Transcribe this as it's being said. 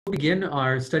Begin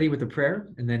our study with a prayer,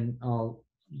 and then I'll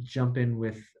jump in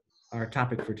with our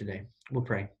topic for today. We'll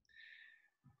pray.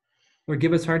 Lord,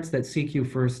 give us hearts that seek you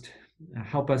first.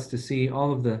 Help us to see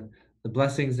all of the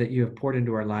blessings that you have poured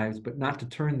into our lives, but not to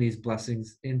turn these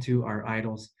blessings into our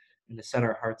idols and to set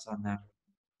our hearts on them.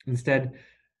 Instead,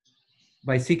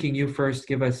 by seeking you first,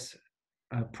 give us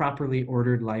a properly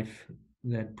ordered life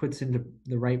that puts into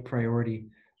the right priority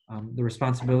the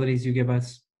responsibilities you give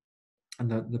us and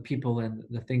the people and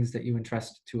the things that you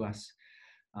entrust to us.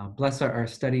 Bless our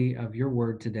study of your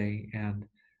word today and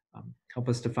help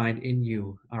us to find in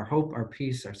you our hope, our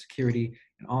peace, our security,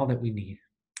 and all that we need.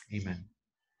 Amen.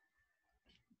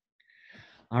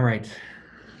 All right.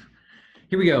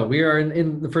 Here we go. We are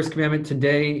in the first commandment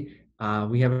today.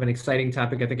 We have an exciting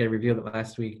topic. I think I revealed it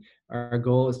last week. Our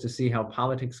goal is to see how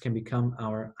politics can become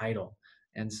our idol.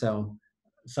 And so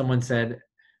someone said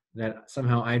that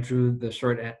somehow I drew the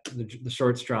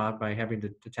short straw by having to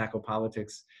tackle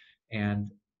politics.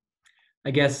 And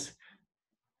I guess,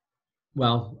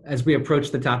 well, as we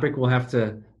approach the topic, we'll have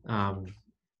to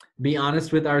be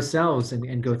honest with ourselves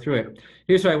and go through it.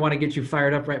 Here's where I want to get you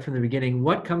fired up right from the beginning.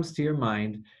 What comes to your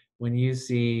mind when you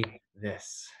see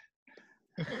this?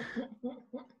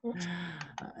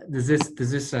 Does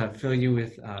this fill you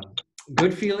with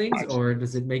good feelings, or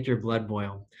does it make your blood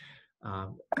boil?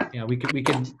 We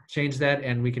can change that,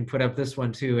 and we can put up this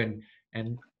one too.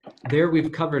 And there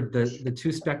we've covered the two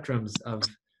spectrums of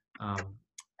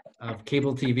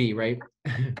cable TV, right?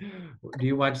 Do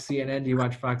you watch CNN? Do you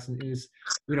watch Fox News?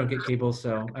 We don't get cable,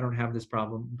 so I don't have this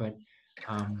problem. But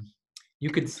you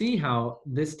could see how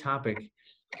this topic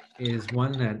is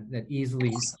one that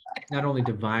easily not only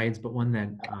divides, but one that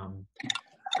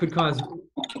could cause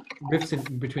rifts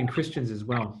between Christians as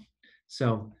well.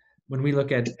 So when we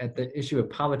look at the issue of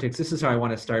politics, this is how I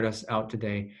want to start us out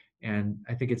today. And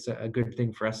I think it's a good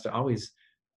thing for us to always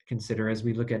consider as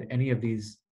we look at any of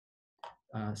these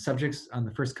subjects on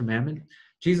the first commandment.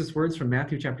 Jesus' words from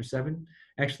Matthew chapter 7.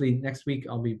 Actually, next week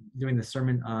I'll be doing the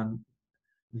sermon on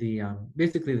the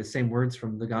basically the same words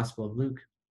from the Gospel of Luke.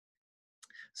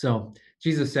 So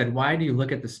Jesus said, "Why do you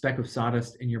look at the speck of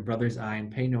sawdust in your brother's eye and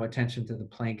pay no attention to the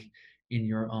plank in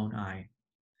your own eye?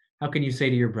 How can you say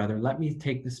to your brother, 'Let me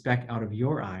take the speck out of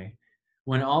your eye,'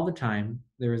 when all the time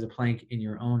there is a plank in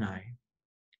your own eye?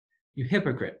 You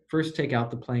hypocrite, first take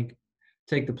the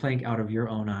plank out of your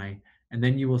own eye, and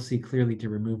then you will see clearly to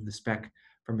remove the speck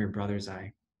from your brother's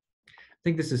eye." I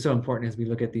think this is so important as we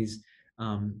look at these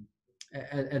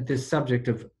at this subject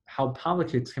of how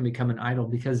politics can become an idol,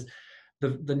 because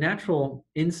the natural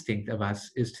instinct of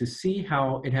us is to see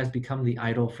how it has become the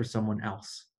idol for someone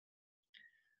else,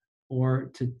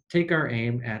 or to take our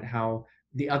aim at how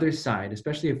the other side,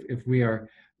 especially if we are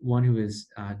one who is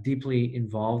deeply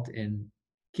involved in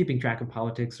keeping track of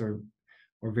politics or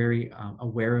very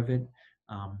aware of it,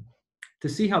 to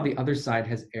see how the other side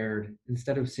has erred,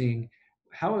 instead of seeing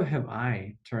how have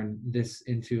I turned this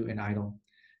into an idol,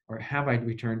 or have I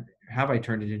turned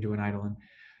it into an idol. And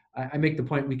I make the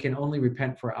point, we can only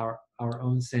repent for our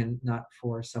own sin, not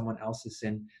for someone else's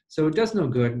sin. So it does no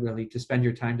good, really, to spend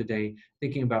your time today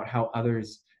thinking about how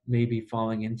others may be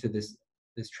falling into this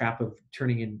trap of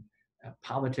turning in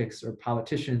politics or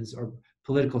politicians or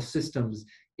political systems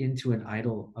into an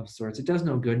idol of sorts. It does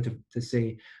no good to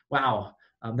say, wow,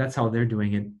 that's how they're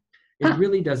doing it. It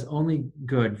really does only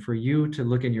good for you to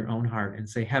look in your own heart and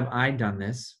say, have I done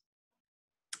this?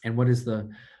 And what is the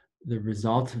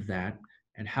result of that?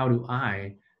 And how do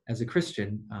I, as a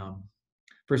Christian,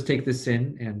 first take this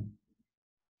sin and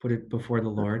put it before the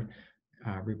Lord,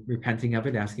 repenting of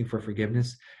it, asking for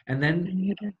forgiveness. And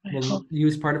then we'll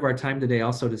use part of our time today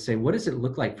also to say, what does it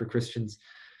look like for Christians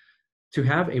to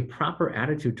have a proper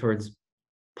attitude towards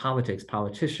politics,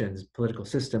 politicians, political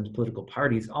systems, political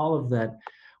parties, all of that?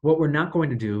 What we're not going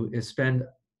to do is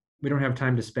we don't have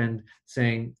time to spend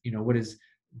saying, what is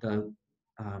the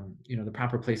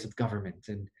proper place of government,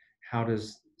 and how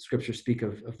does Scripture speak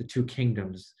of the two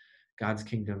kingdoms, God's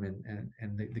kingdom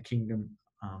and the kingdom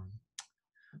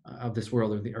of this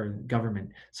world, or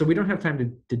government. So we don't have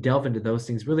time to delve into those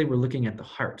things. Really, we're looking at the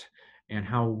heart and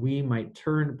how we might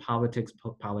turn politics,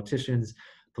 politicians,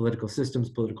 political systems,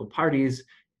 political parties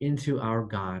into our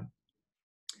God.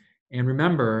 And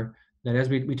remember that as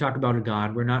we talk about a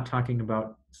God, we're not talking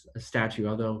about a statue,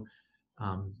 although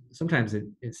sometimes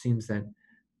it seems that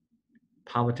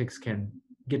politics can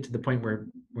get to the point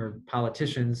where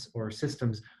politicians or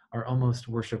systems are almost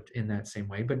worshipped in that same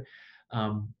way. But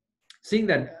seeing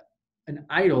that an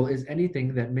idol is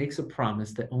anything that makes a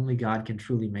promise that only God can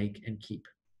truly make and keep.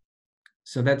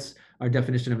 So that's our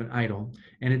definition of an idol.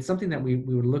 And it's something that we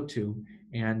would look to.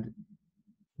 And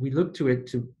we look to it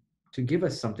to give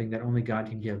us something that only God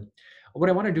can give. What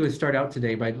I want to do is start out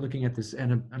today by looking at this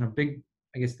on a big,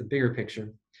 I guess, the bigger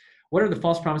picture. What are the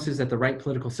false promises that the right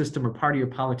political system or party or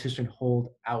politician hold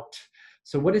out?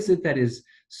 So what is it that is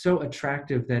so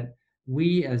attractive that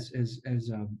we as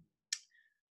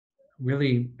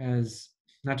really as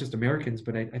not just Americans,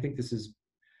 but I think this is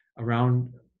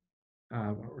around,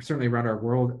 certainly around our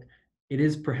world, it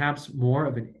is perhaps more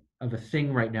of a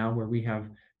thing right now where we have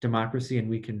democracy and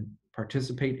we can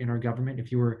participate in our government.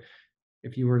 If you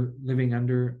were living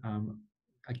under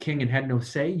a king and had no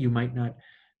say, you might not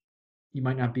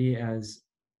be as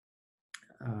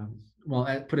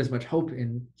put as much hope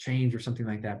in change or something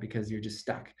like that because you're just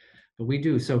stuck. But we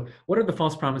do. So, what are the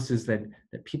false promises that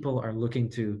people are looking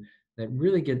to that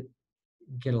really get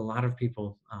a lot of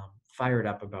people fired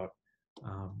up about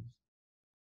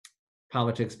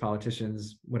politics,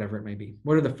 politicians, whatever it may be?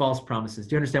 What are the false promises?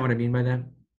 Do you understand what I mean by that?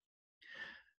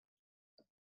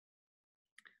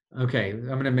 Okay, I'm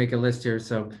going to make a list here.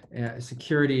 So,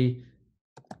 security,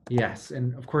 yes,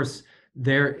 and of course,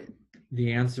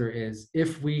 the answer is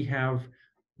if we have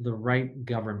the right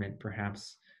government,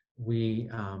 perhaps we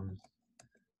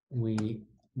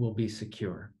will be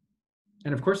secure.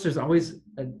 And of course,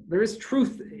 there is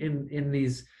truth in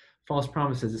these false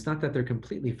promises. It's not that they're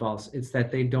completely false. It's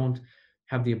that they don't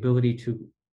have the ability to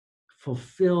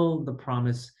fulfill the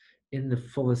promise in the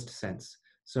fullest sense.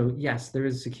 So yes, there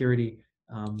is security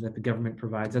that the government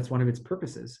provides. That's one of its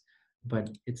purposes, but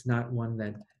it's not one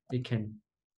that it can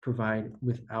provide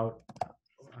without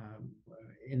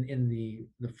in the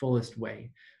fullest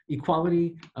way.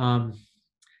 Equality,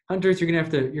 Hunters, you're gonna have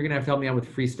to help me out with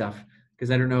free stuff because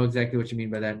I don't know exactly what you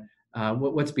mean by that.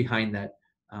 What's behind that?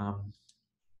 All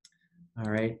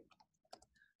right,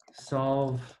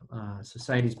 solve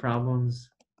society's problems.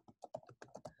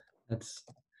 Let's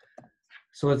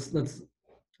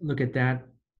look at that.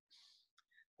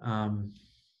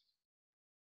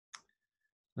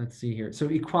 Let's see here. So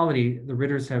equality, the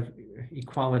Ritters have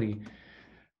equality.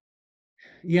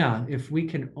 Yeah, if we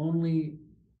only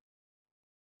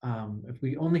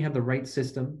have the right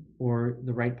system or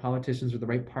the right politicians or the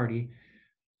right party,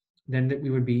 then that we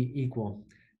would be equal.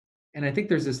 And I think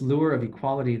there's this lure of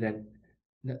equality that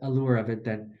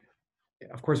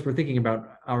of course we're thinking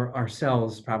about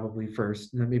ourselves probably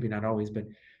first, maybe not always, but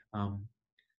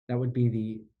that would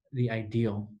be the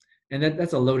ideal. And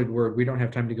that's a loaded word. We don't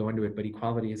have time to go into it, but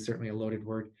equality is certainly a loaded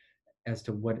word as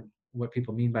to what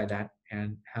people mean by that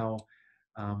and how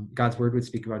God's word would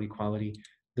speak about equality.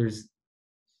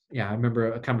 I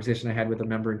remember a conversation I had with a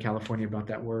member in California about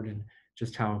that word and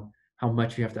just how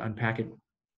much you have to unpack it.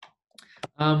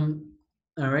 All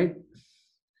right.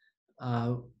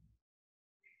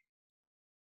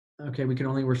 Okay, we can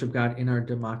only worship God in our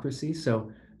democracy.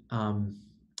 So,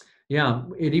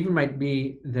 it even might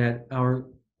be that our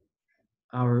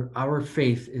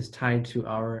faith is tied to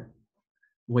our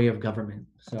way of government.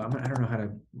 So I don't know how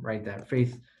to write that.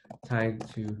 Faith tied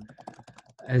to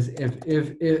as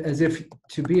if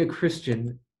to be a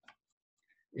Christian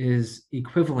is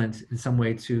equivalent in some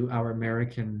way to our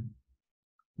American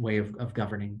way of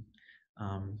governing.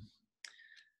 A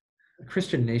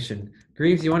Christian nation.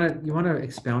 Greaves, you want to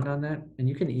expound on that? And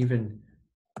you can even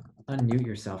unmute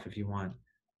yourself if you want.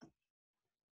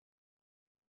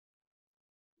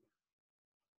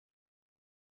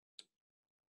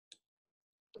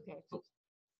 Okay.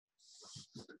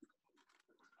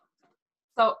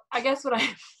 So I guess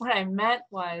what I meant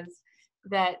was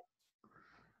that,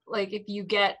 like, if you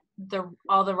get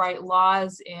all the right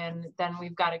laws in, then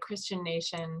we've got a Christian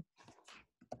nation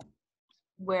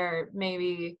where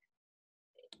maybe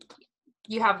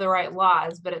you have the right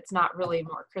laws, but it's not really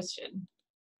more Christian.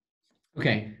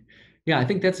 Okay, yeah, I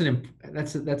think that's an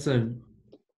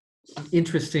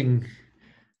interesting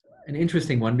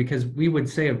one because we would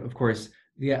say, of course,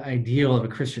 the ideal of a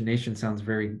Christian nation sounds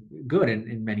very good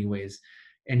in many ways,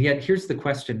 and yet here's the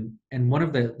question, and one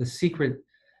of the secret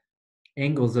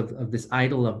angles of this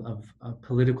idol of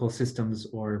political systems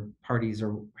or parties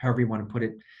or however you want to put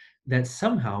it, that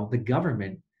somehow the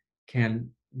government can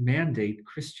mandate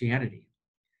Christianity.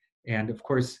 And of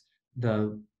course,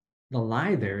 the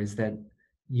lie there is that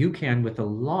you can, with a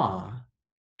law,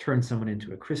 turn someone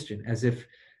into a Christian, as if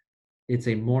it's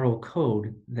a moral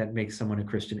code that makes someone a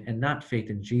Christian and not faith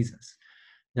in Jesus.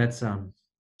 That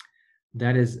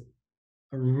is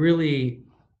a really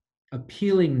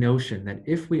appealing notion that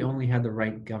if we only had the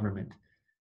right government,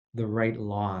 the right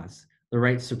laws, the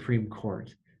right Supreme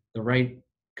Court, the right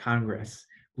Congress,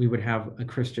 we would have a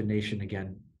Christian nation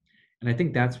again. And I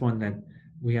think that's one that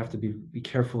we have to be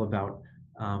careful about.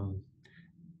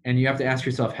 And you have to ask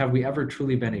yourself, have we ever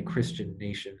truly been a Christian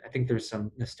nation? I think there's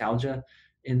some nostalgia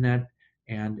in that.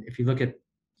 And if you look at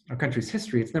our country's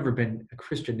history, it's never been a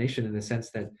Christian nation in the sense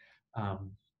that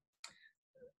um,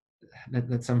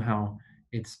 that somehow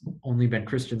it's only been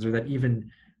Christians, or that even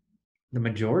the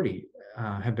majority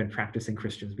have been practicing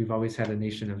Christians. We've always had a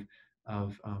nation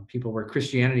of people where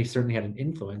Christianity certainly had an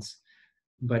influence,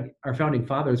 but our founding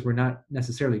fathers were not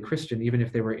necessarily Christian, even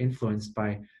if they were influenced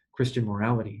by Christian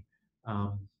morality.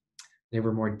 Um, they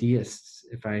were more deists,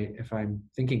 if I'm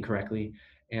thinking correctly,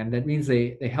 and that means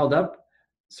they held up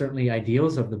certainly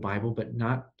ideals of the Bible, but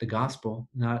not the gospel,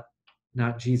 not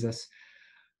Jesus.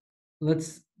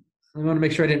 I want to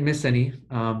make sure I didn't miss any.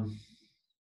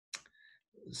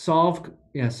 Solve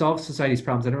society's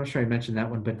problems. I'm not sure I mentioned that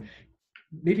one, but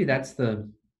maybe that's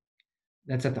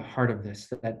at the heart of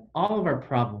this, that all of our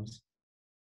problems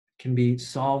can be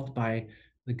solved by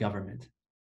the government,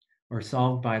 or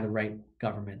solved by the right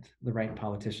government, the right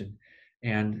politician.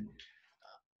 And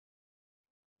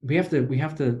we have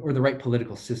to, or the right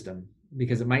political system,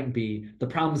 because it might be the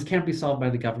problems can't be solved by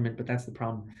the government, but that's the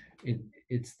problem.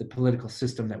 It's the political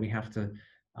system that we have to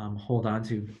hold on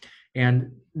to.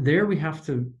 And there we have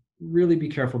to really be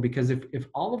careful, because if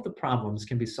all of the problems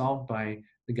can be solved by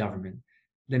the government,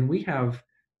 then we have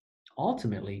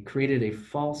ultimately created a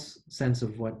false sense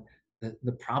of what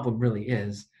the problem really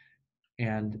is.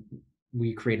 And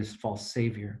we create a false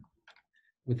savior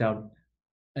without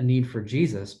a need for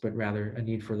Jesus, but rather a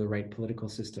need for the right political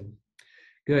system.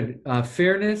 Good.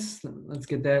 Fairness, let's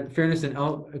get that. Fairness and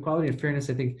equality and fairness,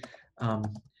 I think,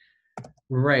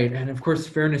 right. And of course,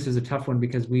 fairness is a tough one,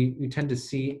 because we tend to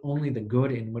see only the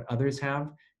good in what others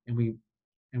have, and we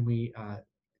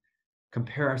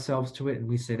compare ourselves to it, and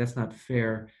we say that's not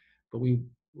fair, but we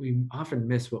often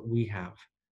miss what we have,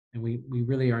 and we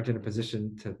really aren't in a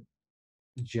position to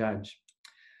judge.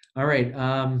 All right.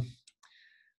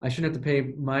 I shouldn't have to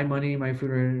pay my money, my food,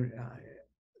 or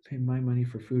pay my money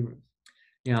for food.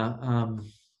 Yeah. I'm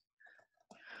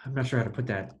not sure how to put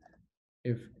that.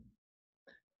 If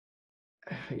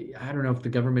I don't know if the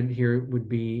government here would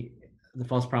be the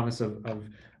false promise of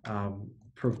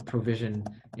provision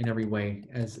in every way,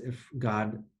 as if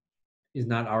God is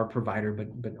not our provider,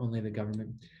 but only the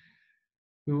government.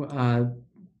 Who,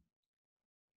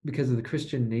 because of the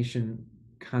Christian nation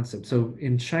concept. So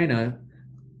in China,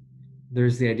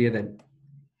 there's the idea that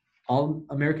all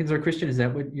Americans are Christian. Is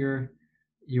that what you're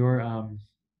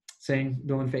saying,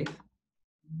 Bill and Faith?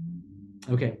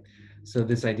 Okay, so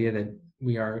this idea that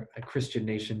we are a Christian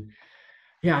nation.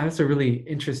 Yeah, that's a really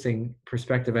interesting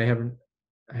perspective. I haven't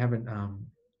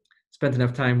spent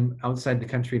enough time outside the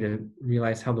country to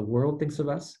realize how the world thinks of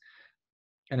us,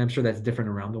 and I'm sure that's different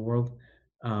around the world.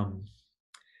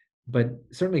 But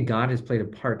certainly, God has played a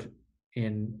part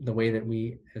in the way that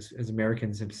we, as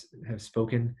Americans, have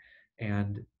spoken,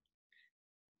 and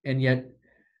yet,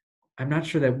 I'm not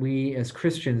sure that we, as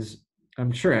Christians,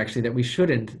 I'm sure actually that we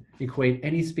shouldn't equate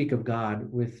any speak of God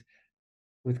with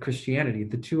Christianity.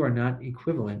 The two are not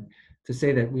equivalent. To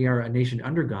say that we are a nation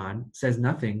under God says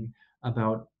nothing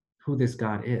about who this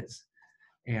God is.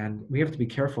 And we have to be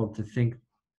careful to think,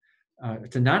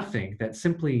 to not think that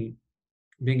simply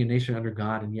being a nation under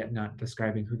God and yet not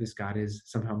describing who this God is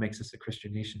somehow makes us a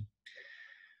Christian nation.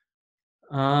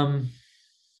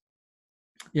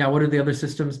 Yeah, what are the other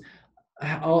systems?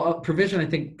 Provision, I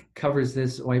think, covers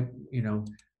this. Whatever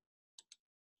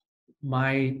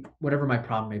my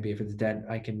problem may be, if it's debt,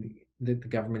 the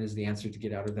government is the answer to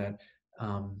get out of that.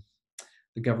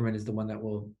 The government is the one that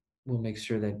will make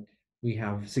sure that we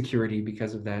have security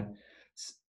because of that.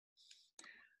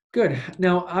 Good.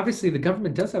 Now, obviously, the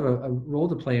government does have a role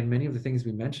to play in many of the things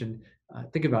we mentioned.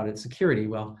 Think about it, security.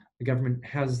 Well, the government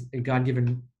has a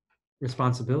God-given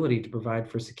responsibility to provide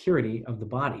for security of the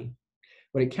body,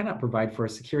 but it cannot provide for a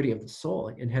security of the soul.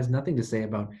 It has nothing to say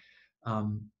about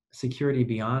security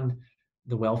beyond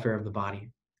the welfare of the body.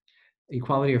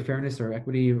 Equality or fairness or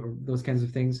equity or those kinds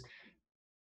of things,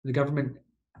 the government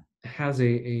has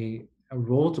a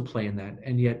role to play in that.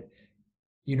 And yet,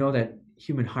 you know that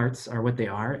human hearts are what they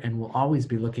are and will always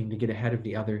be looking to get ahead of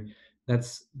the other.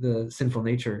 That's the sinful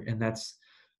nature. And that's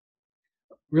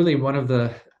really one of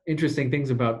the interesting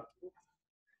things about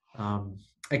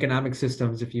economic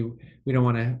systems. We don't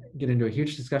want to get into a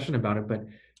huge discussion about it, but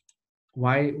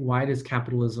why does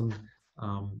capitalism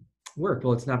work?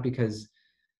 Well, it's not because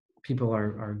people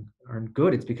aren't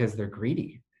good. It's because they're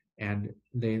greedy and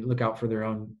they look out for their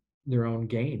own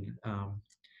gain.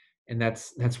 And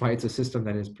that's why it's a system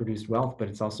that has produced wealth, but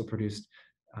it's also produced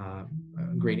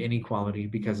great inequality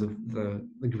because of the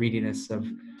greediness of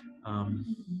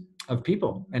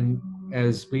people. And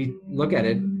as we look at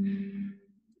it,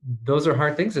 those are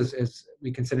hard things as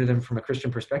we consider them from a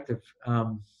Christian perspective.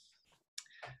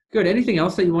 Good. Anything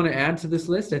else that you want to add to this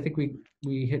list? I think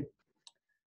we hit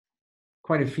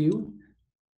quite a few.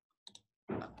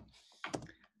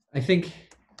 I think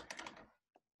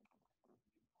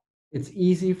it's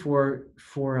easy for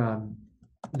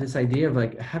this idea of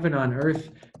like heaven on earth.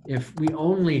 If we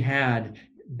only had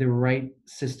the right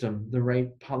system, the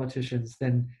right politicians,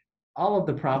 then all of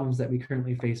the problems that we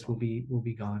currently face will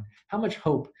be gone. How much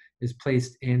hope is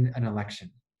placed in an election?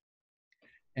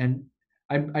 And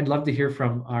I'd love to hear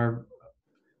from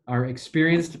our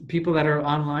experienced people that are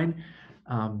online,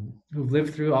 who've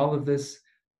lived through all of this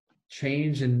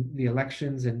change in the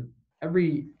elections, and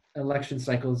every election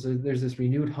cycles there's this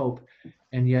renewed hope,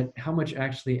 and yet how much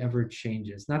actually ever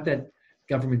changes. Not that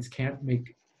governments can't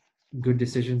make good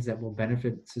decisions that will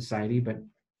benefit society, but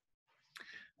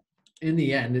in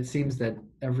the end it seems that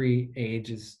every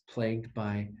age is plagued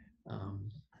by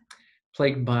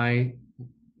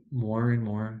more and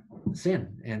more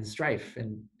sin and strife.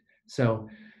 And so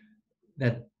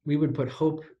that we would put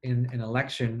hope in an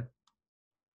election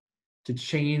to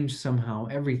change somehow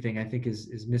everything, I think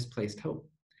is misplaced hope.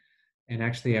 And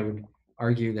actually, I would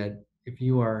argue that if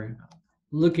you are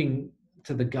looking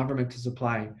to the government to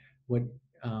supply what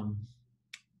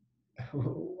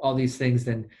all these things,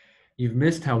 then you've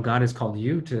missed how God has called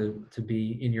you to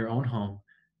be in your own home,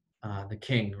 the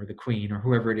king or the queen or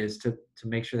whoever it is, to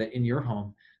make sure that in your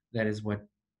home that is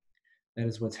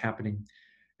what's happening.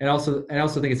 And also, I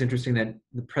also think it's interesting that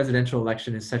the presidential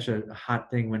election is such a hot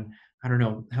thing, when I don't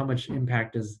know how much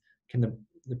impact can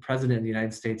the president of the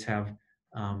United States have.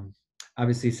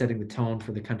 Obviously, setting the tone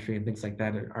for the country and things like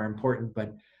that are important,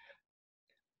 but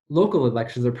local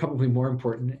elections are probably more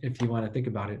important if you want to think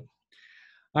about it.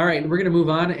 All right, we're going to move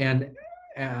on, and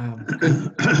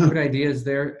good ideas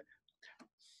there.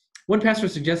 One pastor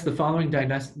suggests the following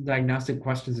diagnostic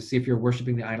questions to see if you're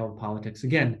worshiping the idol of politics.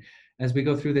 Again, as we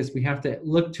go through this, we have to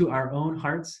look to our own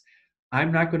hearts.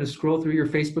 I'm not going to scroll through your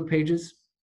Facebook pages.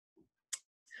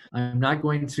 I'm not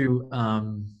going to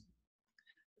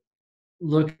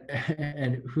look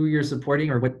at who you're supporting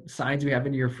or what signs you have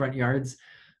in your front yards,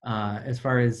 as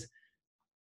far as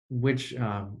which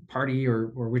party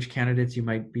or which candidates you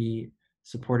might be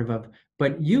supportive of.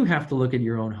 But you have to look at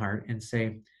your own heart and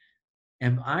say,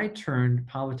 am I turned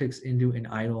politics into an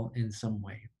idol in some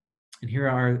way? And here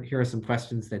are some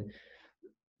questions that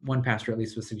one pastor at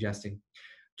least was suggesting.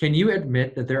 Can you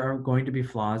admit that there are going to be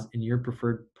flaws in your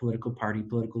preferred political party,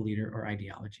 political leader, or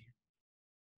ideology?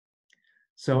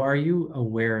 So are you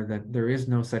aware that there is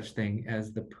no such thing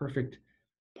as the perfect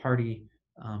party,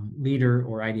 leader,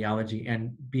 or ideology,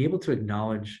 and be able to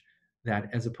acknowledge that,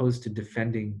 as opposed to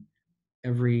defending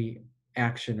every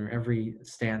action or every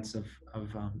stance of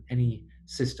any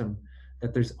system,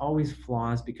 that there's always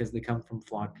flaws because they come from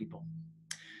flawed people?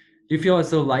 Do you feel as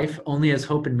though life only has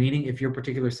hope and meaning if your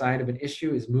particular side of an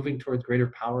issue is moving towards greater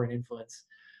power and influence?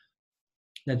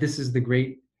 That this is the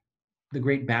great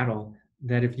battle,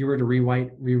 that if you were to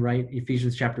rewrite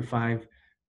Ephesians chapter 5,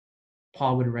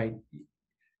 Paul would write,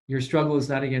 your struggle is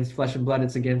not against flesh and blood,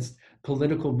 it's against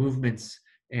political movements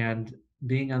and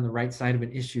being on the right side of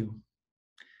an issue.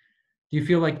 Do you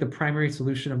feel like the primary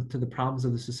solution to the problems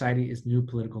of the society is new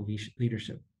political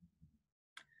leadership?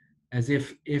 As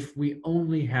if we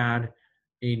only had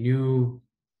a new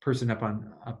person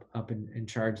up in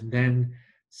charge, then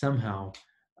somehow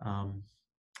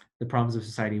the problems of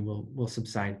society will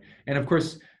subside. And of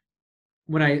course,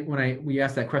 when we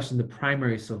ask that question, the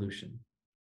primary solution.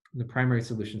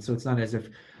 So it's not as if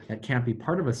that can't be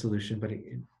part of a solution, but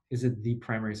is it the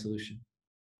primary solution?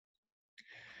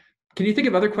 Can you think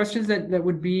of other questions that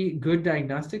would be good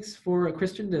diagnostics for a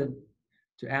Christian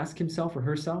to ask himself or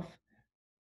herself?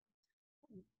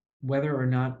 Whether or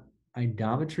not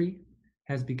idolatry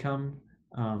has become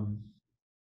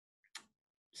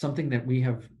something that we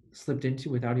have slipped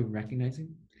into without even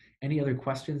recognizing? Any other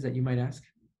questions that you might ask?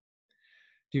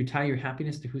 Do you tie your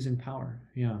happiness to who's in power?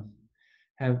 Yeah.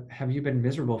 Have you been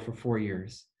miserable for 4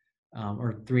 years,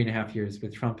 or 3.5 years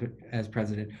with Trump as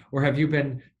president? Or have you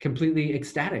been completely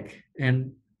ecstatic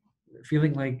and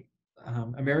feeling like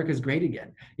America's great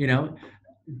again,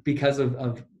 because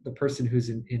of the person who's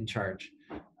in charge?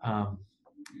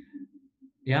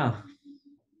 Yeah.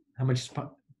 How much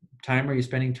time are you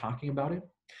spending talking about it?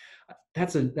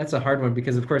 That's a hard one,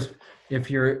 because of course,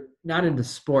 if you're not into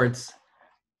sports,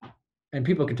 and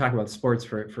people can talk about sports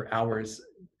for hours,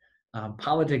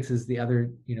 politics is the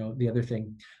other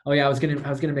thing. Oh yeah, I was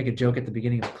gonna make a joke at the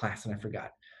beginning of the class and I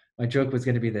forgot. My joke was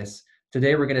gonna be this: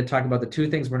 today we're gonna talk about the two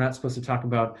things we're not supposed to talk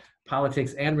about,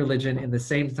 politics and religion, in the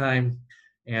same time.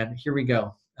 And here we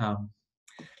go.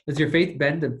 Does your faith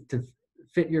bend to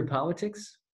fit your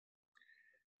politics,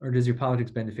 or does your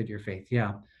politics bend to fit your faith?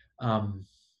 Yeah.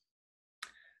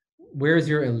 Where is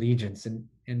your allegiance?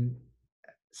 And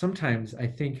sometimes I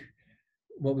think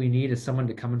what we need is someone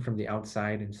to come in from the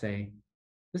outside and say,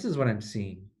 this is what I'm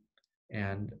seeing,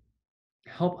 and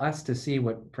help us to see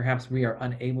what perhaps we are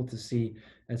unable to see,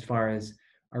 as far as,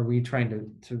 are we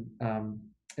trying to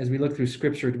as we look through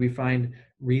scripture, do we find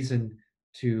reason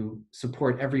to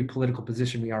support every political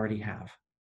position we already have,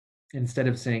 instead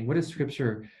of saying, what does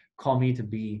scripture call me to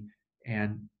be,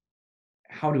 and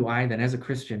how do I then, as a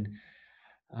Christian,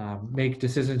 make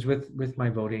decisions with my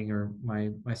voting or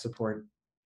my support,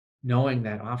 knowing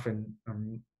that often,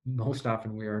 most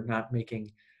often, we are not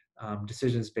making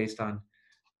decisions based on,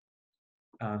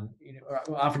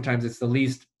 oftentimes it's the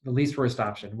least worst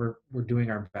option. We're doing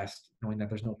our best, knowing that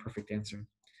there's no perfect answer.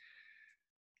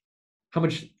 How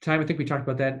much time? I think we talked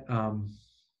about that.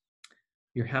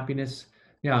 Your happiness.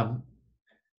 Yeah.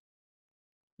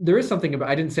 There is something about,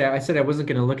 I said I wasn't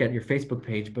going to look at your Facebook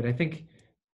page, but I think,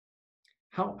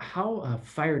 how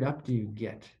fired up do you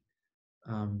get?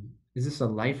 Is this a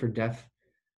life or death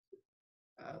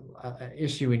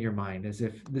issue in your mind, as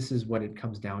if this is what it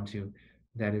comes down to,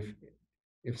 that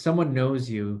if someone knows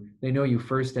you, they know you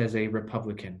first as a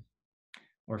Republican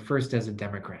or first as a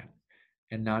Democrat,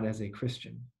 and not as a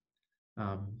Christian.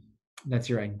 That's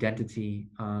your identity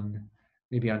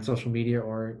maybe on social media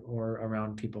or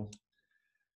around people.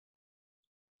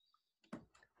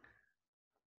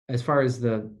 As far as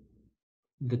the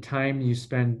time you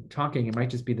spend talking, it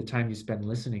might just be the time you spend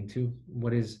listening too.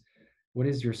 What is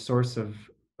your source of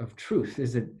truth?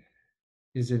 Is it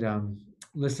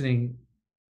listening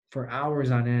for hours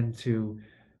on end to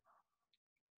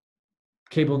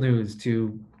cable news,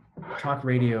 to talk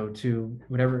radio, to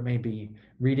whatever it may be,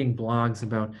 reading blogs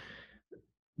about?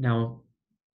 Now,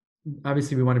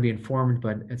 obviously we want to be informed,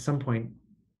 but at some point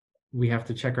we have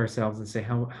to check ourselves and say,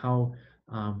 how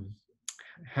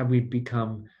have we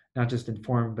become not just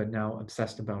informed, but now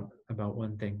obsessed about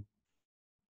one thing?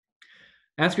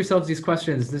 Ask yourselves these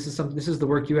questions. This is the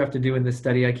work you have to do in this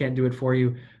study. I can't do it for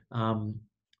you,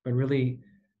 but really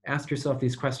ask yourself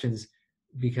these questions,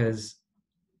 because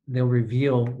they'll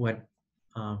reveal what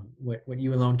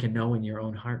you alone can know in your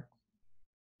own heart.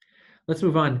 Let's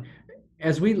move on.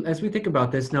 As we think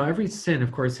about this now, every sin,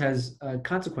 of course, has a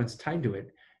consequence tied to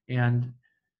it, and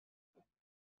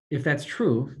if that's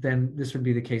true, then this would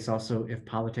be the case also if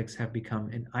politics have become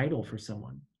an idol for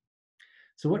someone.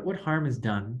 So what harm is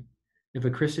done if a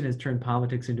Christian has turned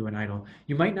politics into an idol?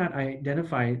 You might not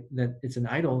identify that it's an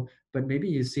idol, but maybe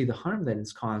you see the harm that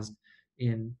it's caused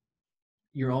in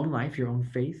your own life, your own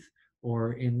faith,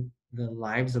 or in the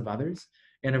lives of others.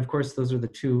 And of course, those are the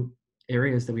two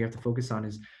areas that we have to focus on: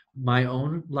 is my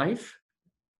own life,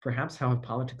 perhaps how have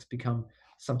politics become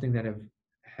something that have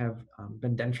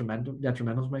been detrimental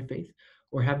to my faith,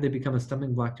 or have they become a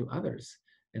stumbling block to others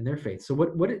in their faith? So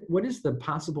what is the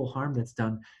possible harm that's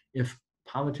done if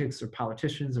politics or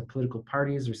politicians or political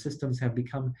parties or systems have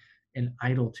become an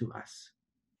idol to us?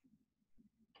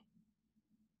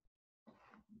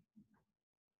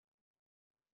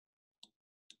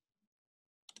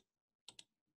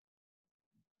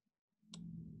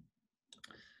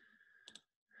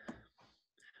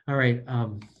 All right,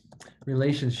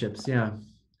 relationships, yeah.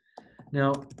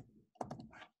 Now,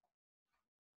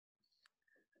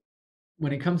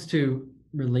 when it comes to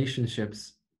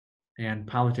relationships and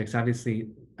politics, obviously,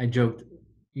 I joked,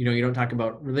 you don't talk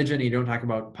about religion, you don't talk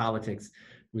about politics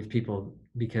with people,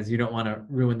 because you don't want to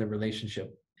ruin the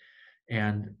relationship.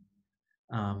 And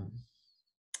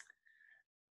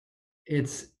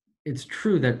it's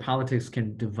true that politics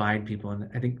can divide people, and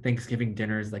I think Thanksgiving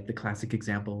dinner is like the classic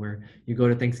example, where you go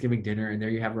to Thanksgiving dinner and there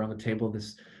you have around the table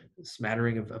this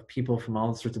smattering of people from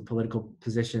all sorts of political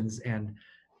positions, and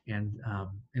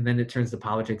then it turns to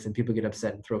politics and people get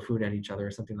upset and throw food at each other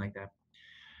or something like that.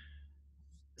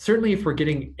 Certainly if we're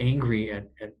getting angry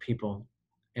at people,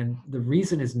 and the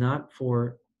reason is not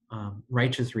for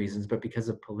righteous reasons, but because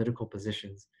of political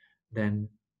positions, then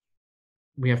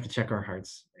we have to check our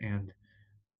hearts and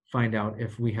find out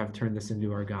if we have turned this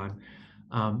into our God.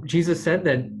 Jesus said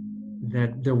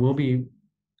that there will be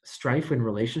strife in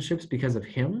relationships because of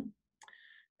him.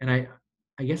 And I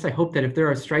guess I hope that if there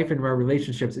are strife in our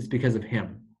relationships, it's because of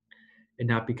him, and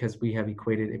not because we have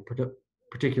equated a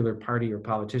particular party or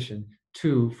politician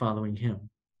to following him.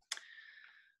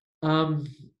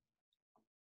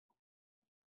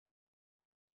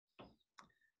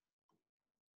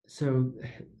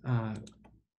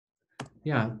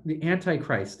 Yeah, the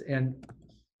Antichrist. And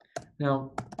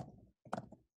now,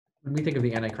 when we think of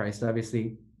the Antichrist,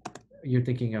 obviously, you're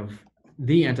thinking of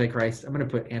the Antichrist. I'm going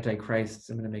to put Antichrists.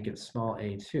 I'm going to make it small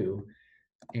a too.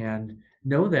 And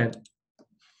know that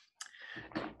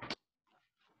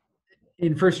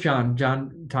in First John,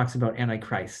 John talks about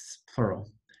antichrists, plural.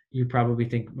 You probably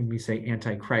think when we say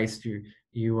Antichrist,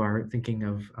 you are thinking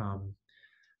of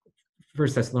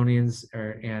First Thessalonians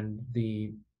and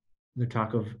the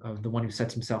talk of the one who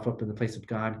sets himself up in the place of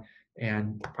God,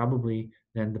 and probably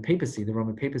then the papacy, the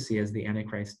Roman papacy, as the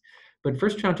Antichrist. But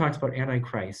First John talks about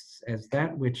antichrists as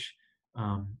that which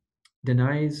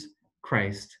denies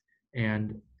Christ,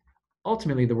 and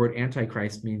ultimately the word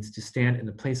Antichrist means to stand in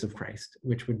the place of Christ,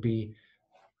 which would be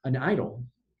an idol.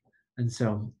 And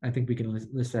so I think we can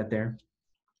list that there.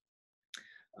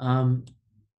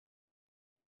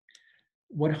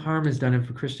 What harm is done if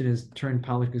a Christian has turned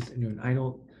politics into an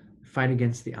idol? Fight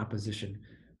against the opposition.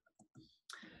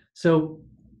 So,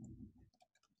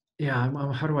 yeah,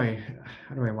 how do I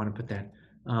want to put that?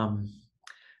 I'm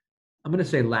going to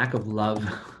say lack of love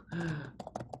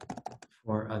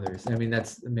for others. I mean,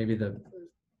 that's maybe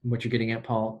what you're getting at,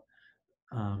 Paul.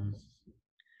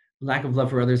 Lack of love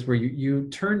for others, where you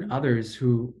turn others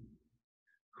who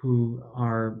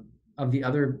are of the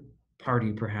other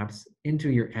party, perhaps, into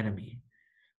your enemy,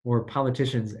 or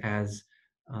politicians as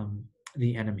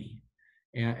the enemy,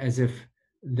 as if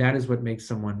that is what makes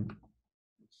someone,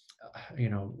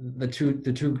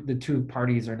 the two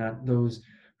parties are not those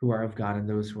who are of God and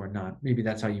those who are not. Maybe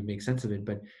that's how you make sense of it.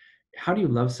 But how do you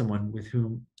love someone with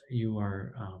whom you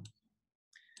are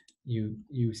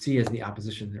you see as the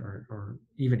opposition, or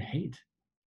even hate?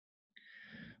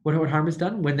 What harm is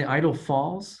done when the idol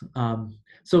falls?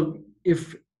 So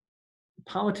if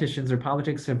politicians or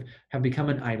politics have become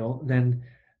an idol, then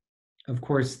of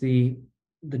course the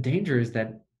danger is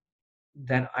that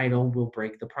that idol will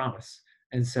break the promise.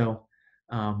 And so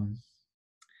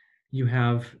you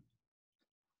have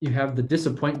the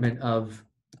disappointment of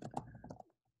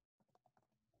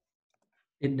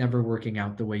it never working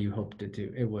out the way you hoped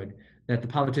it would, that the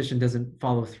politician doesn't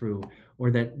follow through, or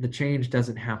that the change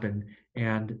doesn't happen.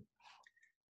 And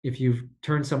if you've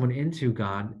turned someone into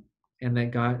God, and that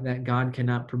God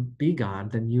cannot be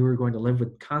God, then you are going to live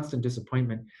with constant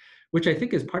disappointment, which I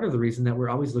think is part of the reason that we're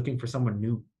always looking for someone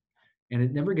new. And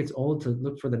it never gets old to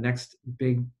look for the next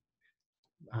big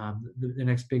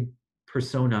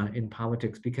persona in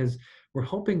politics, because we're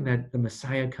hoping that the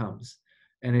Messiah comes.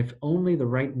 And if only the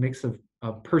right mix of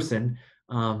person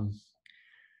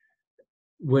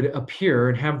would appear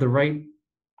and have the right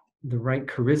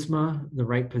charisma, the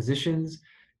right positions,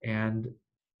 and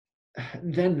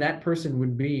then that person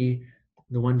would be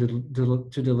the one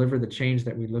to deliver the change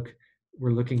that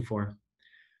we're looking for.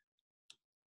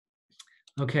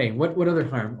 Okay, what other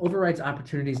harm? Overrides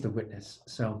opportunities to witness.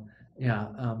 So yeah,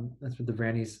 that's what the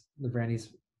Vrannies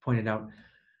pointed out.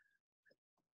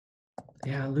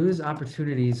 Yeah, lose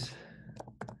opportunities.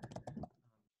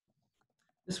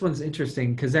 This one's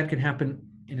interesting because that can happen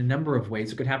in a number of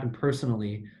ways. It could happen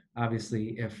personally,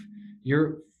 obviously. If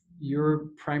your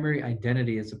primary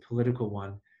identity is a political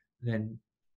one, then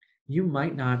you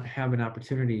might not have an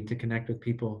opportunity to connect with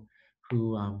people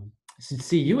who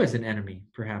see you as an enemy,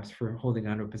 perhaps, for holding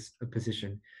on to a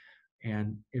position.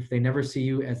 And if they never see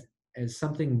you as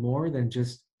something more than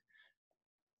just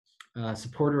a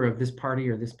supporter of this party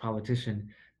or this politician,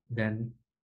 then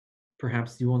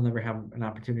perhaps you will never have an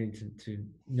opportunity to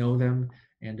know them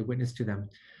and to witness to them.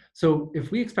 So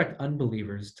if we expect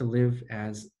unbelievers to live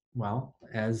as well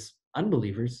as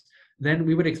unbelievers, then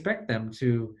we would expect them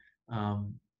to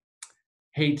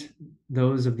hate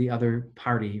those of the other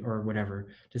party or whatever,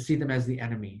 to see them as the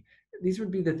enemy. These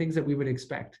would be the things that we would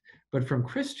expect. But from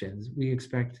Christians, we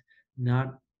expect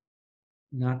not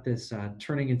this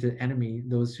turning into enemy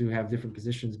those who have different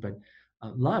positions, but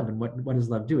love. And what does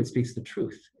love do? It speaks the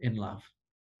truth in love.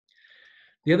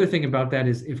 The other thing about that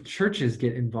is if churches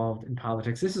get involved in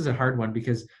politics, this is a hard one,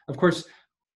 because of course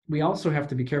we also have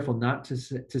to be careful not to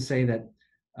say that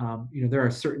there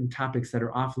are certain topics that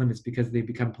are off limits because they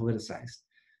become politicized,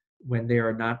 when they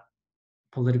are not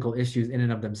political issues in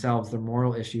and of themselves. They're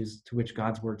moral issues to which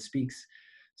God's word speaks.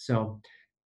 So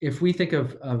if we think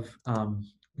of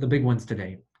the big ones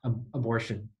today,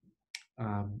 abortion,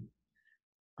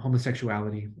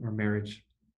 homosexuality or marriage,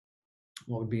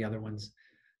 what would be other ones?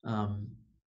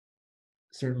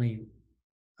 Certainly,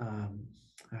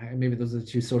 maybe those are the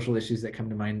two social issues that come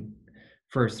to mind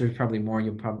first. There's probably more.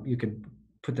 You could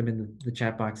put them in the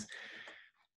chat box.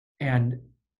 And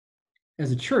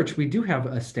as a church, we do have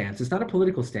a stance. It's not a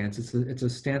political stance. It's a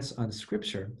stance on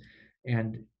Scripture,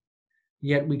 and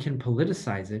yet we can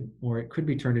politicize it, or it could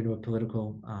be turned into a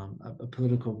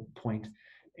political point.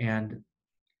 And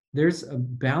there's a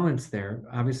balance there.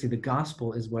 Obviously, the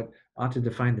gospel is what ought to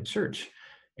define the church,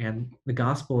 and the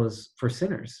gospel is for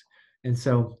sinners. And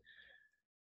so,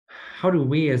 how do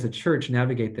we as a church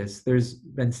navigate this? There's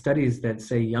been studies that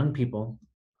say young people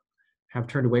have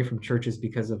turned away from churches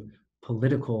because of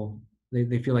political,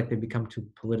 they feel like they've become too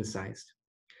politicized.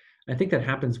 I think that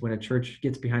happens when a church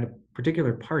gets behind a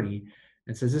particular party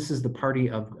and says, this is the party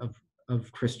of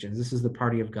Christians, this is the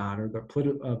party of God, or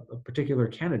a particular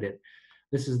candidate.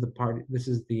 This is the party, this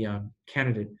is the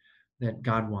candidate that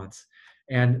God wants.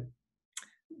 And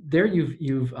there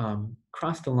you've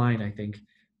crossed a line, I think,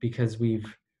 because we've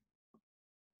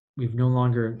no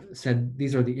longer said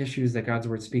these are the issues that God's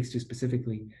word speaks to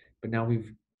specifically, but now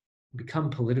we've become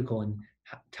political and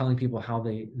telling people how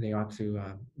they ought to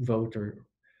vote,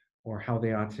 or how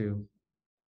they ought to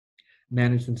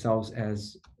manage themselves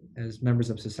as members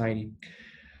of society.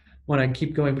 When I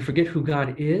keep going, we forget who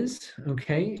God is.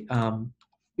 Okay,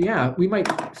 yeah, we might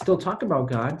still talk about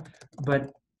God,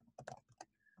 but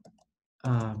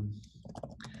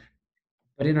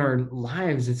in our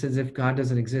lives, it's as if God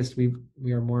doesn't exist.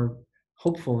 We are more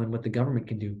hopeful in what the government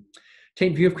can do.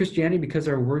 Take view of Christianity because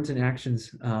our words and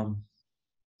actions.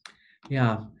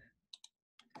 Yeah,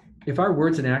 if our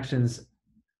words and actions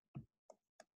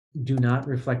do not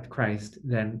reflect Christ,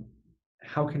 then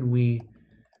how can we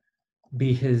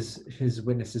be his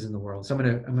witnesses in the world? So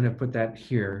I'm gonna put that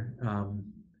here.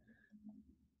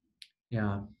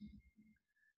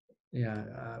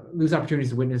 Lose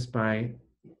opportunities to witness by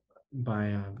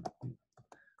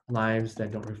lives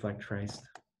that don't reflect Christ.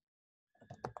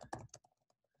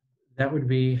 That would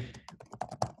be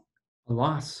a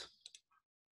loss.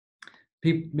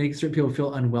 Make certain people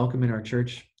feel unwelcome in our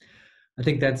church. I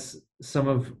think that's some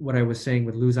of what I was saying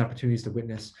with lose opportunities to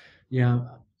witness. Yeah,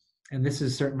 and this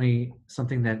is certainly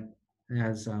something that,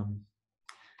 as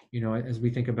as we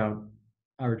think about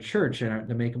our church and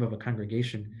the makeup of a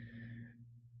congregation,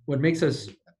 what makes us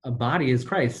a body is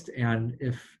Christ. And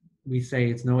if we say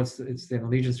it's an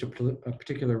allegiance to a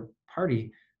particular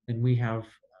party, then we have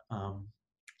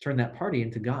turned that party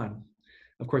into God.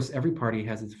 Of course, every party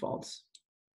has its faults.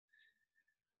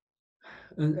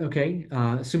 Okay,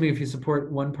 assuming if you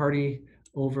support one party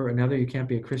over another, you can't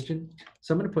be a Christian.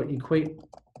 So I'm going to equate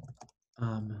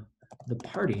the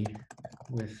party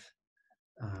with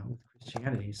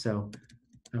Christianity. So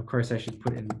of course I should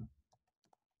put in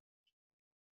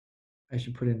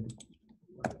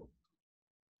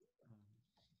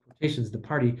quotations the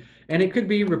party, and it could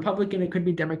be Republican, it could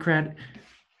be Democrat.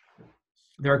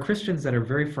 There are Christians that are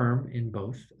very firm in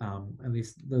both, at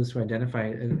least those who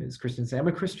identify as Christians say, I'm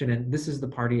a Christian, and this is the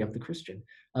party of the Christian,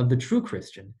 of the true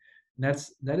Christian. And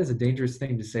that is a dangerous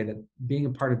thing to say, that being a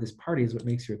part of this party is what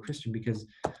makes you a Christian, because,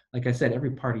 like I said,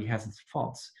 every party has its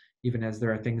faults, even as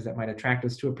there are things that might attract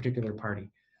us to a particular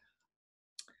party.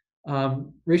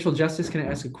 Racial justice, can I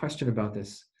ask a question about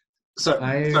this?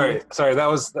 Sorry, that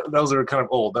was kind of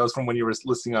old. That was from when you were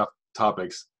listing off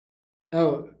topics.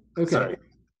 Oh, okay. Sorry.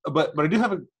 But I do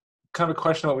have a kind of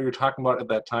question about what you were talking about at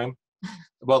that time,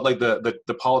 about like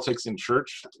the politics in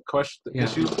church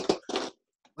issue.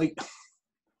 Like,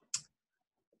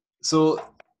 so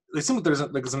it seems like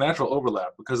there's a natural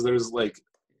overlap, because there's like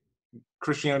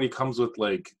Christianity comes with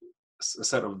like a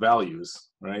set of values,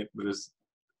 right?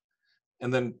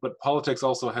 But politics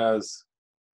also has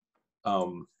a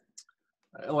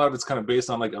lot of it's kind of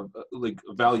based on like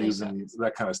values and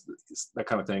that kind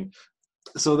of thing.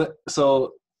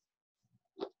 So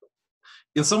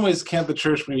in some ways, can't the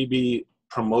church maybe be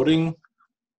promoting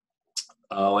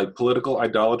like political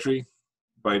idolatry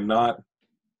by kind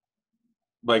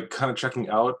of checking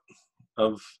out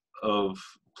of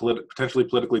potentially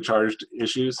politically charged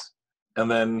issues,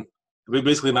 and then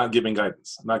basically not giving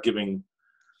guidance, not giving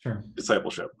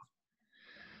discipleship?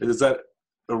 Is that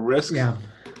a risk?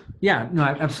 Yeah, no,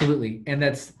 absolutely. And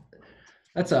that's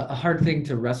a hard thing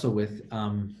to wrestle with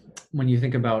when you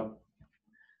think about,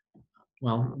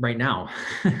 well, right now,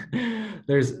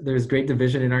 there's great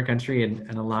division in our country,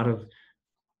 and a lot of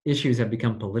issues have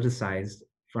become politicized,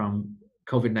 from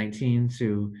COVID-19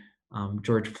 to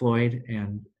George Floyd,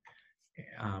 and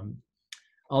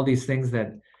all these things.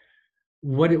 That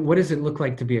what does it look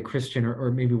like to be a Christian,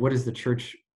 or maybe what does the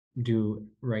church do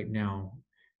right now?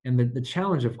 And the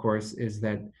challenge, of course, is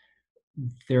that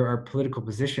there are political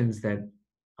positions that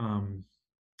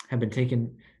have been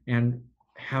taken and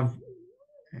have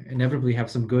inevitably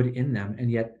have some good in them, and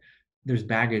yet there's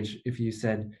baggage. If you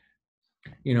said,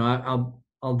 I'll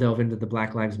delve into the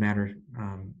Black Lives Matter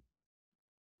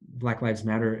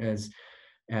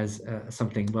as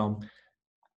something. Well,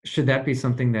 should that be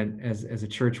something that as a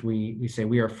church we say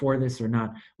we are for this or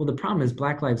not? Well, the problem is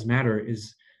Black Lives Matter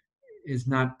is is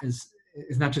not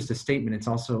just a statement. It's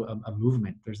also a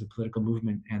movement. There's a political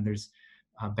movement, and there's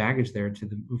baggage there to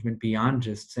the movement beyond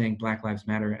just saying Black Lives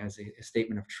Matter as a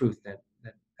statement of truth, that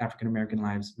African American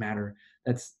lives matter.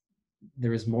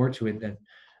 There is more to it that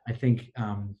I think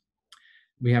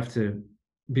we have to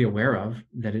be aware of,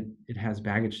 that it has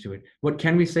baggage to it. What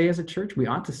can we say as a church? We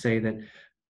ought to say that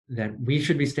we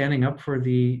should be standing up for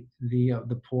the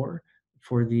poor,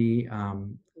 for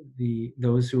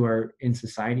those who are in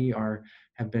society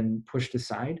have been pushed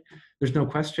aside. There's no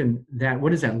question that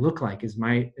what does that look like is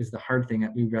the hard thing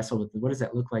that we wrestle with. What does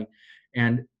that look like?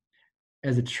 And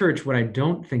as a church, what I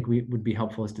don't think would be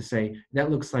helpful is to say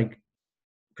that looks like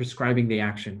prescribing the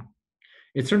action.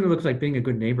 It certainly looks like being a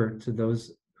good neighbor to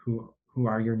those who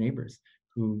are your neighbors,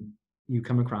 who you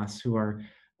come across, who are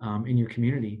in your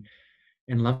community,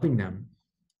 and loving them.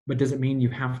 But does it mean you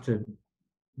have to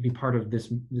be part of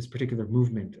this particular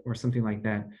movement or something like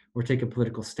that, or take a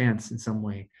political stance in some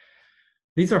way?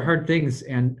 These are hard things,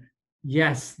 and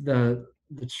yes, the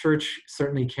church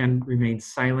certainly can remain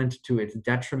silent to its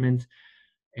detriment.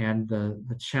 And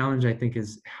the challenge, I think,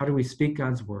 is how do we speak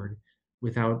God's word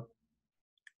without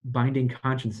binding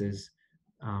consciences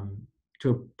to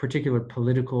a particular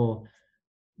political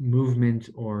movement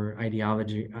or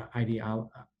ideology.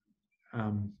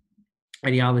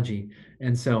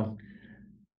 And so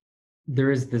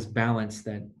there is this balance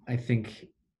that I think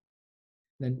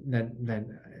that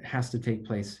has to take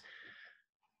place.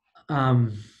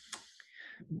 What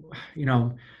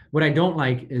I don't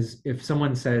like is if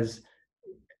someone says,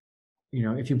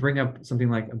 if you bring up something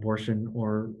like abortion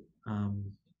or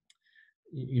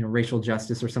racial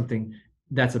justice or something,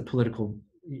 that's a political,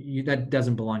 that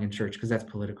doesn't belong in church because that's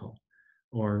political,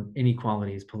 or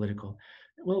inequality is political.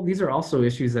 Well, these are also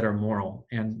issues that are moral,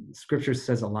 and Scripture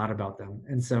says a lot about them.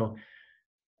 And so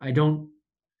I don't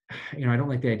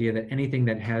like the idea that anything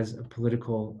that has a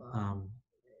political,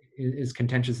 is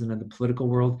contentious in the political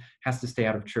world has to stay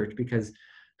out of church, because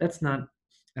that's not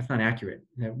accurate.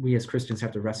 That we as Christians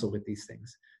have to wrestle with these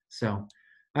things. So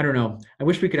I don't know. I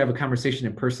wish we could have a conversation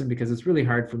in person, because it's really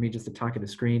hard for me just to talk at a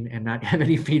screen and not have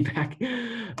any feedback,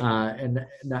 and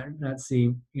not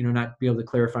see, not be able to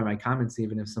clarify my comments,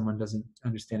 even if someone doesn't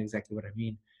understand exactly what I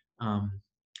mean.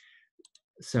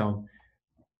 So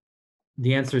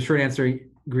the short answer,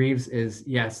 Greaves, is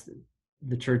yes,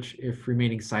 the church, if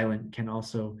remaining silent, can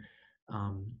also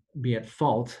be at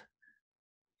fault.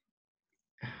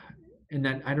 And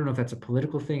that, I don't know if that's a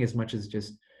political thing as much as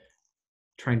just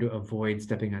trying to avoid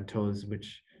stepping on toes,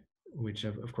 which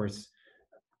of course,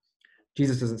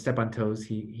 Jesus doesn't step on toes.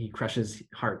 He crushes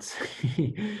hearts.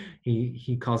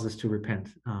 he calls us to repent.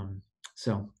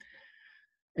 So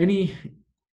any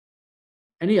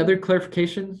other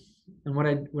clarification on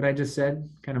what I just said,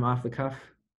 kind of off the cuff?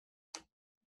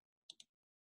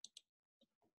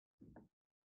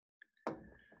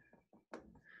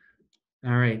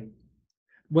 All right.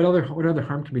 What other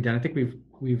harm can be done? I think we've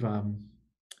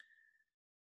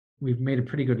made a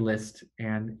pretty good list,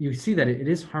 and you see that it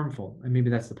is harmful, and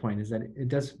maybe that's the point, is that it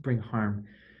does bring harm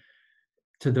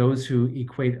to those who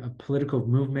equate a political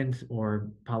movement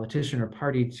or politician or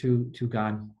party to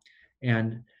God.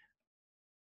 And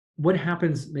what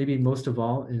happens, maybe most of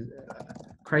all, is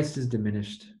Christ is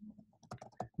diminished.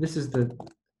 This is the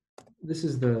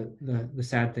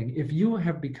sad thing. If you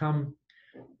have become,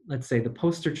 let's say, the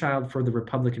poster child for the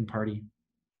Republican Party,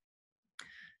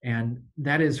 and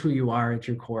that is who you are at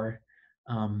your core,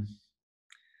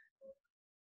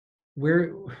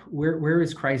 where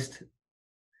is Christ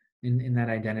in that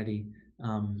identity?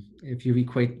 If you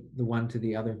equate the one to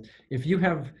the other, if you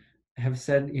have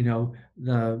said,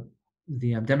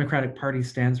 the Democratic Party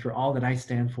stands for all that I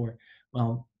stand for,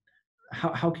 well,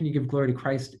 how can you give glory to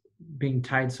Christ being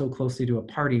tied so closely to a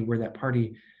party where that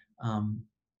party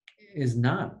is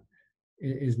not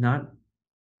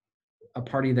a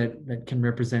party that can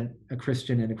represent a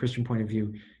Christian and a Christian point of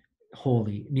view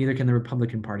wholly? Neither can the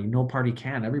Republican Party. No party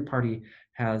can. Every party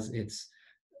has its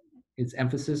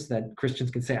emphasis that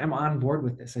Christians can say, I'm on board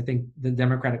with this. I think the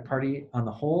Democratic Party on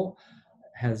the whole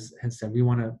has said we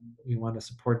want to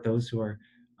support those who are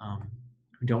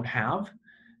who don't have,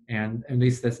 and at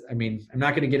least that's, I mean, I'm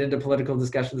not going to get into political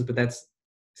discussions, but that's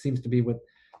seems to be what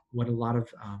a lot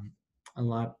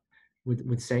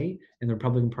would say. And the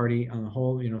Republican Party on the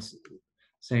whole,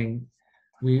 saying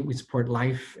we support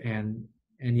life, and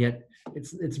yet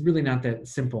it's really not that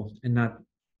simple,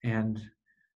 and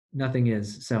nothing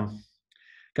is. So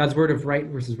God's word of right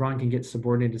versus wrong can get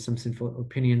subordinated to some sinful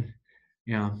opinion.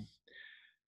 Yeah.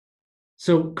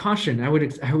 So caution. I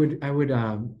would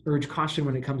urge caution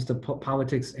when it comes to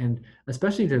politics, and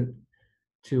especially to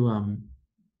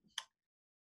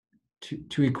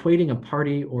to equating a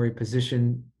party or a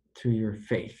position to your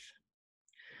faith.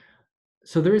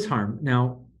 So there is harm.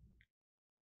 Now,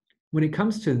 when it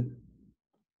comes to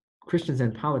Christians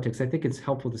and politics, I think it's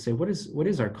helpful to say, what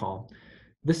is our call?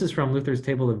 This is from Luther's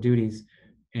Table of Duties.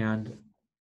 And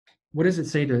what does it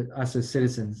say to us as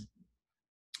citizens?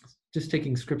 Just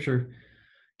taking scripture,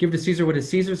 give to Caesar what is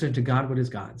Caesar's and to God what is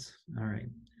God's. All right.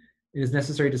 It is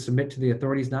necessary to submit to the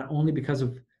authorities not only because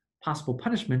of possible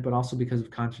punishment, but also because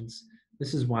of conscience.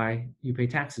 This is why you pay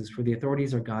taxes, for the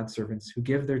authorities are God's servants who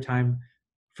give their time,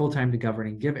 full time to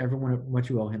governing. Give everyone what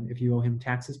you owe him. If you owe him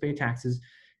taxes, pay taxes.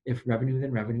 If revenue,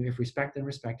 then revenue. If respect, then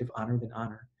respect. If honor, then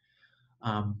honor.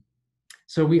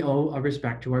 So we owe a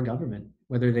respect to our government,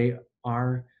 whether they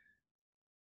are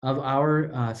of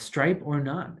our stripe or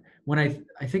not. When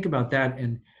I think about that,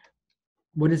 and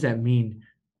what does that mean?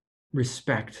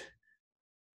 Respect.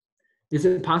 Is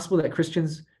it possible that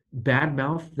Christians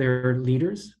badmouth their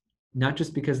leaders, not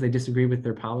just because they disagree with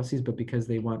their policies, but because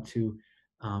they want to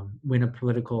win a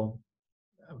political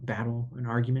battle, an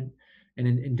argument, and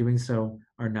in doing so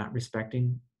are not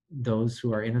respecting those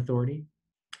who are in authority?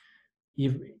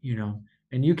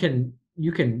 And you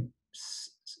can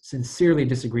sincerely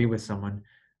disagree with someone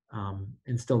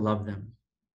and still love them,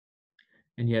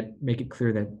 and yet make it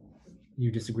clear that you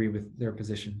disagree with their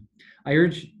position. I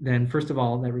urge then, first of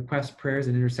all, that requests, prayers,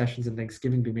 and intercessions and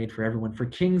thanksgiving be made for everyone, for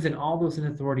kings and all those in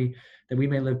authority, that we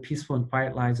may live peaceful and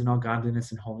quiet lives in all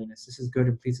godliness and holiness. This is good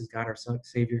and pleases God, our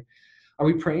Savior. Are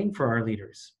we praying for our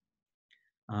leaders?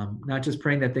 Not just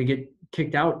praying that they get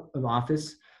kicked out of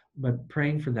office, but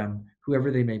praying for them, whoever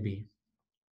they may be.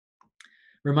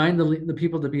 Remind the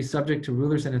people to be subject to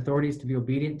rulers and authorities, to be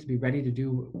obedient, to be ready to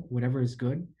do whatever is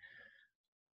good.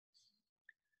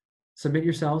 Submit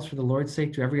yourselves for the Lord's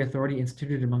sake to every authority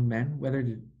instituted among men, whether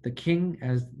to the king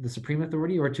as the supreme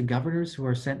authority or to governors who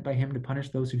are sent by him to punish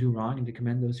those who do wrong and to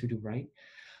commend those who do right.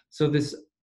 So this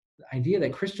idea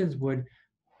that Christians would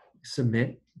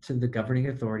submit to the governing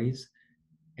authorities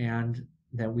and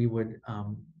that we would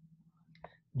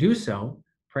do so,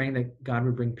 praying that God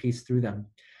would bring peace through them.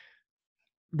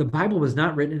 The Bible was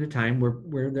not written at a time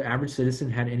where the average citizen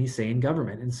had any say in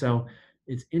government. And so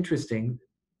it's interesting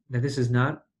that this is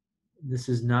not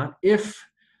if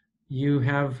you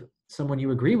have someone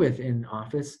you agree with in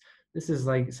office. This is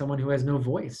like someone who has no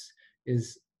voice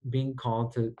is being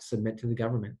called to submit to the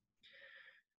government.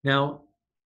 Now,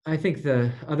 I think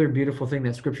the other beautiful thing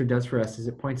that Scripture does for us is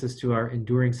it points us to our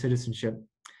enduring citizenship,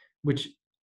 which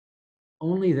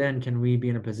only then can we be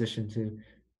in a position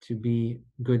to be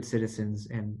good citizens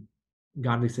and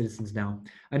godly citizens now.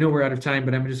 I know we're out of time,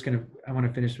 but I want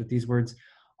to finish with these words.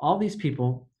 All these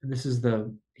people, and this is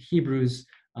the Hebrews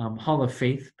Hall of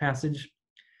Faith passage,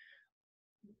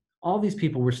 all these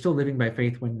people were still living by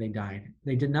faith when they died.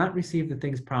 They did not receive the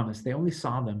things promised. They only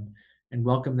saw them and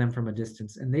welcomed them from a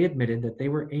distance, and they admitted that they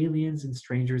were aliens and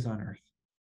strangers on earth.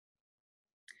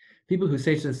 People who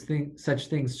say such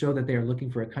things show that they are looking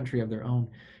for a country of their own.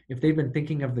 If they'd been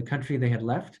thinking of the country they had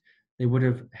left, they would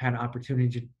have had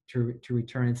opportunity to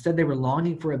return. Instead, they were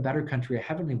longing for a better country, a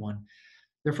heavenly one.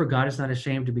 Therefore, God is not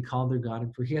ashamed to be called their God,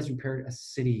 and for he has prepared a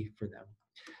city for them.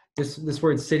 This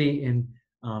word city in,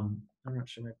 I'm not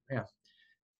sure,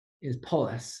 is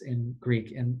polis in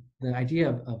Greek. And the idea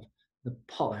of the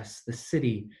polis, the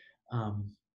city,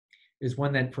 is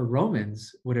one that for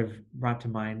Romans would have brought to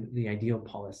mind the ideal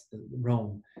polis,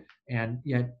 Rome. And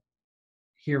yet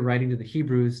here writing to the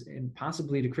Hebrews and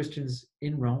possibly to Christians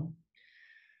in Rome,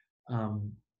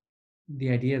 the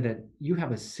idea that you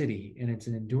have a city and it's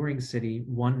an enduring city,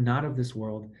 one not of this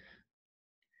world.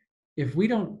 If we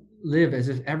don't live as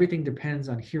if everything depends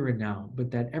on here and now,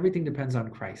 but that everything depends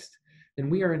on Christ, then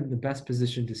we are in the best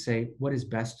position to say what is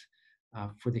best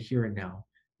for the here and now,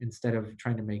 instead of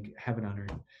trying to make heaven on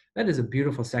earth. That is a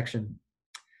beautiful section.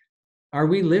 Are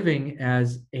we living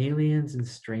as aliens and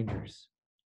strangers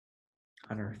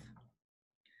on earth?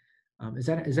 Is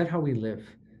that how we live?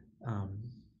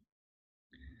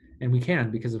 And we can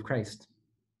because of Christ.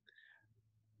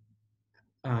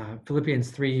 Philippians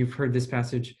 3, you've heard this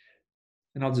passage,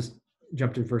 and I'll just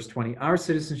jump to verse 20. Our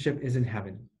citizenship is in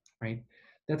heaven, right?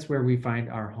 That's where we find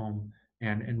our home.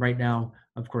 And right now,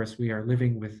 of course, we are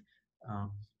living with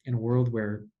in a world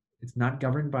where it's not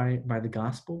governed by the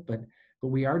gospel, but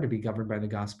we are to be governed by the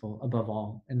gospel above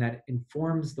all. And that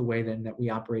informs the way then that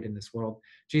we operate in this world.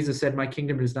 Jesus said, my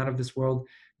kingdom is not of this world.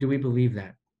 Do we believe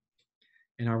that?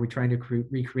 And are we trying to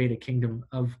recreate a kingdom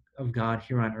of God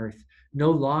here on earth?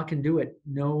 No law can do it.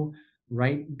 No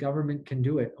right government can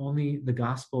do it. Only the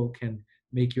gospel can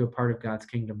make you a part of God's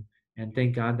kingdom. And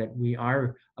thank God that we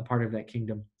are a part of that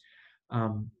kingdom.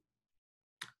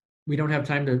 we don't have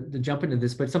time to jump into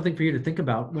this, but something for you to think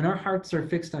about. When our hearts are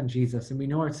fixed on Jesus and we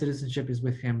know our citizenship is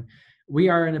with him, we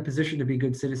are in a position to be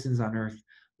good citizens on earth.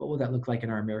 What will that look like in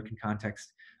our American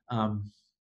context? I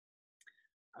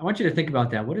want you to think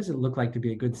about that. What does it look like to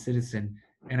be a good citizen?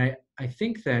 And I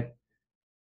think that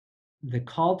the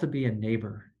call to be a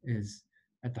neighbor is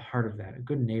at the heart of that, a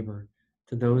good neighbor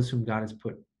to those whom God has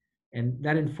put. And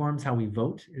that informs how we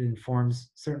vote. It informs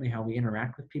certainly how we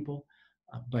interact with people.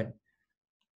 But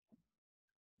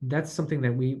that's something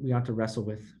that we ought to wrestle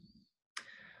with.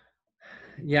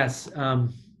 Yes.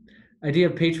 Idea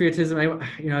of patriotism.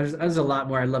 There's a lot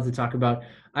more I'd love to talk about.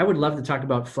 I would love to talk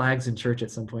about flags in church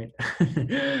at some point.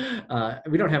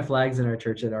 We don't have flags in our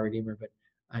church at Our Redeemer, but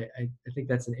I think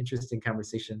that's an interesting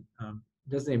conversation.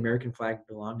 Does the American flag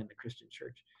belong in the Christian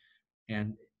church?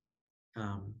 And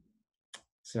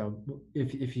so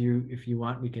if you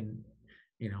want, we can,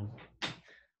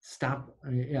 stop.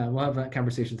 We'll have that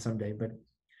conversation someday. But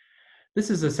this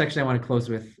is a section I want to close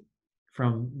with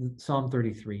from Psalm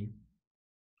 33.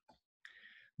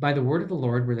 By the word of the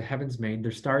Lord were the heavens made,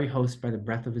 their starry host by the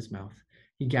breath of his mouth.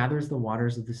 He gathers the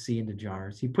waters of the sea into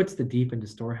jars. He puts the deep into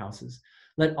storehouses.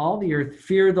 Let all the earth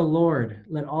fear the Lord.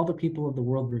 Let all the people of the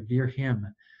world revere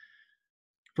him.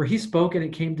 For he spoke and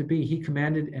it came to be. He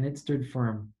commanded and it stood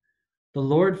firm. The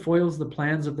Lord foils the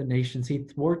plans of the nations. He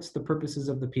thwarts the purposes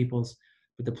of the peoples.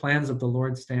 But the plans of the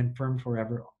Lord stand firm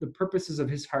forever, the purposes of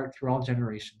his heart through all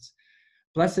generations.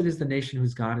 Blessed is the nation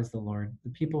whose God is the Lord, the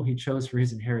people he chose for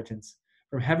his inheritance.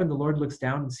 From heaven the Lord looks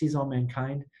down and sees all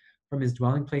mankind. From his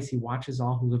dwelling place he watches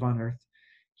all who live on earth.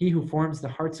 He who forms the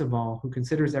hearts of all, who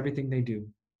considers everything they do.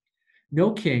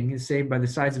 No king is saved by the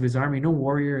size of his army. No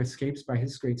warrior escapes by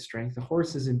his great strength. The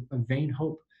horse is a vain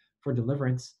hope for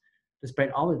deliverance.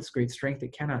 Despite all its great strength,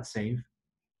 it cannot save.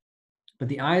 But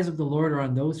the eyes of the Lord are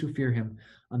on those who fear him,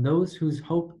 on those whose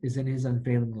hope is in his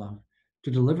unfailing love,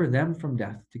 to deliver them from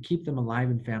death, to keep them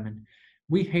alive in famine.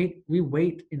 We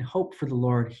wait in hope for the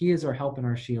Lord. He is our help and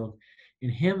our shield. In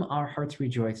him our hearts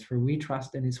rejoice, for we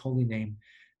trust in his holy name.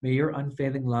 May your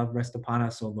unfailing love rest upon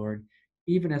us, O Lord,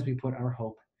 even as we put our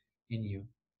hope in you.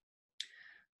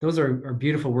 Those are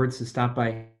beautiful words to stop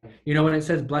by. When it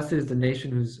says, blessed is the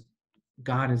nation whose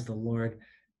God is the Lord,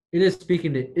 it is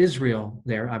speaking to Israel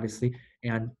there, obviously.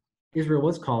 And Israel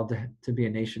was called to be a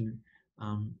nation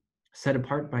set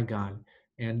apart by God.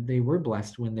 And they were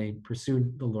blessed when they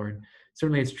pursued the Lord.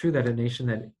 Certainly it's true that a nation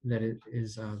that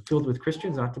is filled with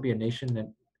Christians ought to be a nation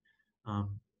that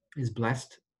is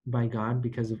blessed by God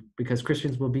because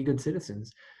Christians will be good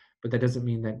citizens. But that doesn't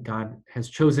mean that God has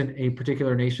chosen a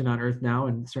particular nation on earth now.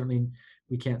 And certainly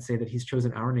we can't say that he's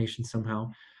chosen our nation somehow.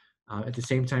 At the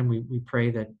same time, we pray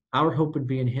that our hope would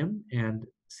be in him and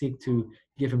seek to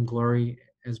give him glory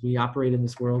as we operate in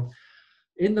this world,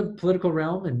 in the political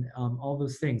realm and all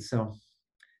those things. So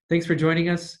thanks for joining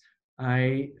us.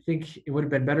 I think it would have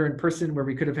been better in person where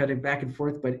we could have had it back and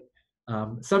forth, but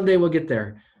someday we'll get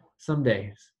there.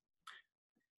 Someday.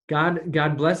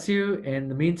 God bless you in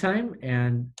the meantime.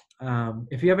 And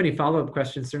if you have any follow-up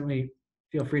questions, certainly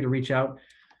feel free to reach out.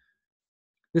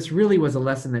 This really was a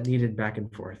lesson that needed back and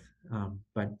forth.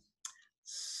 But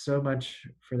so much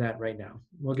for that right now.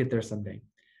 We'll get there someday.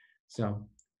 So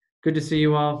good to see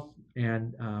you all.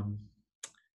 And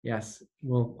yes,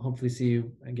 we'll hopefully see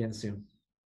you again soon.